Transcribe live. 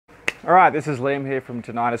All right, this is Liam here from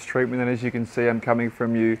Tinnitus Treatment, and as you can see, I'm coming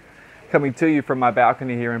to you from my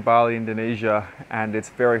balcony here in Bali, Indonesia, and it's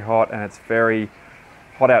very hot and it's very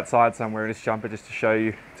hot outside. So I'm wearing this jumper just to show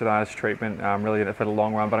you Tinnitus Treatment. I'm really in it for the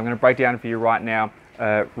long run, but I'm going to break down for you right now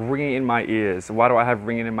ringing in my ears. Why do I have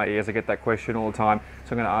ringing in my ears? I get that question all the time,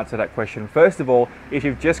 so I'm going to answer that question. First of all, if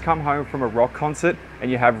you've just come home from a rock concert and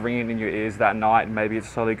you have ringing in your ears that night, and maybe it's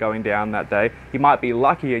slowly going down that day, you might be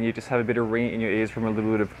lucky and you just have a bit of ringing in your ears from a little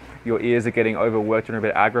bit of your ears are getting overworked and a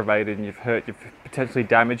bit aggravated, and you've potentially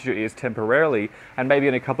damaged your ears temporarily, and maybe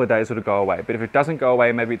in a couple of days it'll go away. But if it doesn't go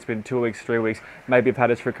away, maybe it's been 2 weeks, 3 weeks, maybe you've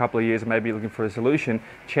had this for a couple of years, and maybe you're looking for a solution,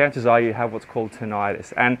 chances are you have what's called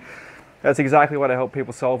tinnitus. And that's exactly what I help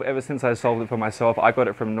people solve. Ever since I solved it for myself, I got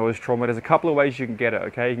it from noise trauma. There's a couple of ways you can get it,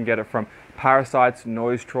 okay? You can get it from parasites,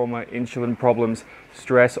 noise trauma, insulin problems,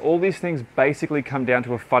 stress. All these things basically come down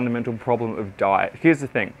to a fundamental problem of diet. Here's the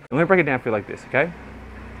thing. I'm gonna break it down for you like this, okay?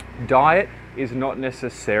 Diet is not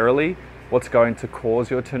necessarily what's going to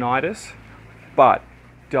cause your tinnitus, but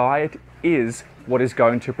diet is what is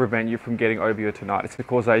going to prevent you from getting over your tinnitus. The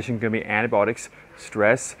causation can be antibiotics,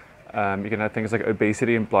 stress. You can have things like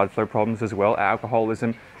obesity and blood flow problems as well,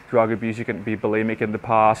 alcoholism, drug abuse. You can be bulimic in the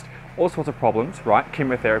past, all sorts of problems, right?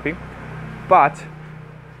 Chemotherapy. But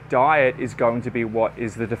diet is going to be what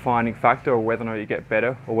is the defining factor, or whether or not you get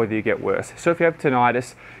better or whether you get worse. So if you have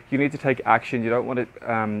tinnitus, you need to take action. You don't want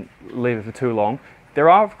to leave it for too long. There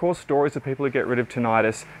are, of course, stories of people who get rid of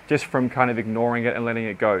tinnitus just from kind of ignoring it and letting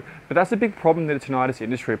it go. But that's a big problem in the tinnitus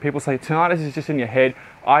industry. People say tinnitus is just in your head.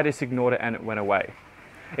 I just ignored it and it went away.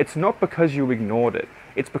 It's not because you ignored it.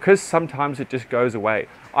 It's because sometimes it just goes away.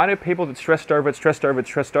 I know people that stressed over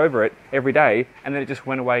it every day, and then it just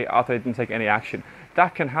went away after they didn't take any action.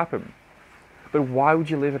 That can happen. But why would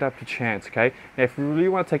you leave it up to chance, okay? Now, if you really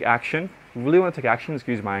want to take action,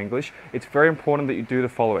 excuse my English, it's very important that you do the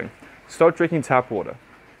following. Stop drinking tap water.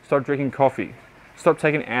 Stop drinking coffee. Stop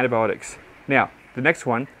taking antibiotics. Now, the next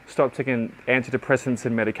one, stop taking antidepressants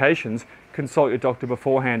and medications. Consult your doctor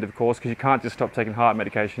beforehand, of course, because you can't just stop taking heart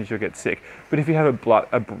medications, you'll get sick. But if you have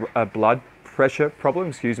a blood pressure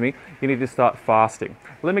problem, you need to start fasting.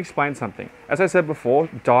 Let me explain something. As I said before,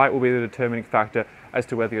 diet will be the determining factor as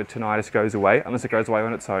to whether your tinnitus goes away, unless it goes away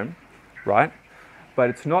on its own, right? But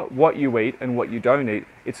it's not what you eat and what you don't eat,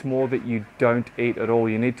 it's more that you don't eat at all.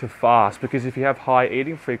 You need to fast, because if you have high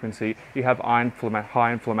eating frequency, you have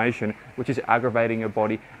high inflammation, which is aggravating your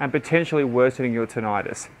body and potentially worsening your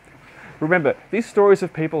tinnitus. Remember, these stories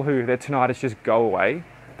of people who their tinnitus just go away,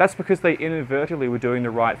 that's because they inadvertently were doing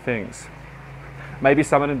the right things. Maybe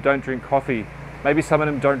some of them don't drink coffee, maybe some of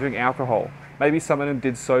them don't drink alcohol, maybe some of them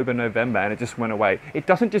did sober November and it just went away. It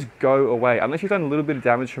doesn't just go away, unless you've done a little bit of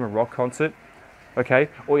damage from a rock concert, okay,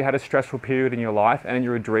 or you had a stressful period in your life and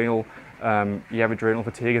you have adrenal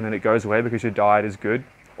fatigue and then it goes away because your diet is good,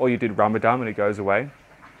 or you did Ramadan and it goes away.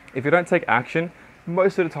 If you don't take action,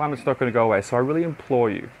 most of the time it's not going to go away. So I really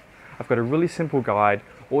implore you, I've got a really simple guide.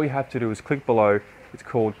 All you have to do is click below. It's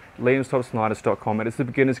called liamstopstinnitus.com, and it's the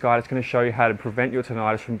beginner's guide. It's going to show you how to prevent your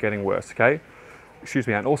tinnitus from getting worse, okay? Excuse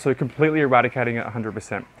me, and also completely eradicating it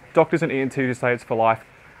 100%. Doctors and ENTs who say it's for life,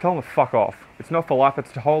 tell them to fuck off. It's not for life,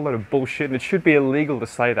 it's a whole lot of bullshit, and it should be illegal to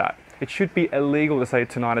say that. It should be illegal to say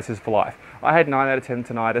tinnitus is for life. I had 9 out of 10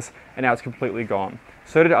 tinnitus, and now it's completely gone.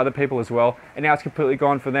 So did other people as well, and now it's completely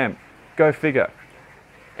gone for them. Go figure.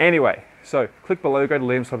 Anyway, so click below, go to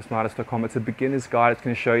liamstopstinnitus.com. It's a beginner's guide. It's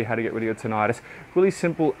going to show you how to get rid of your tinnitus. Really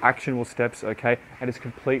simple, actionable steps, okay? And it's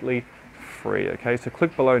completely free, okay? So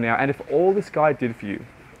click below now, and if all this guide did for you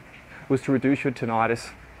was to reduce your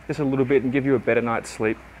tinnitus just a little bit and give you a better night's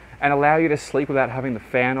sleep, and allow you to sleep without having the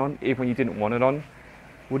fan on, even when you didn't want it on,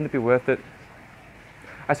 wouldn't it be worth it?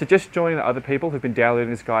 I suggest joining the other people who've been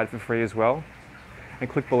downloading this guide for free as well, and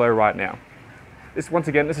click below right now. Once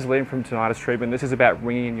again, this is Liam from Tinnitus Treatment. This is about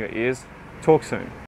ringing in your ears. Talk soon.